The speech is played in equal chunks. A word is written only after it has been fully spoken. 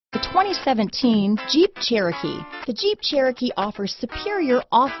2017 Jeep Cherokee. The Jeep Cherokee offers superior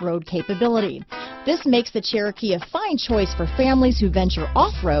off-road capability. This makes the Cherokee a fine choice for families who venture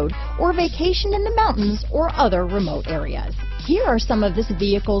off-road or vacation in the mountains or other remote areas. Here are some of this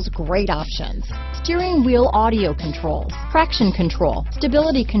vehicle's great options: steering wheel audio controls, traction control,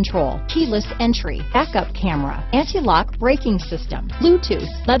 stability control, keyless entry, backup camera, anti-lock braking system,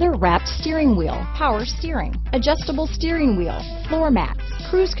 Bluetooth, leather-wrapped steering wheel, power steering, adjustable steering wheel, floor mats,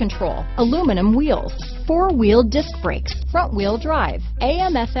 cruise control, aluminum wheels, four-wheel disc brakes, front-wheel drive,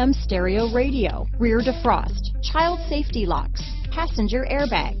 AM/FM stereo radio, rear defrost, child safety locks, passenger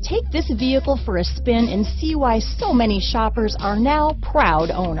airbag. Take this vehicle for a spin and see why so many shoppers are now proud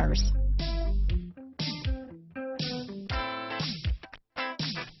owners.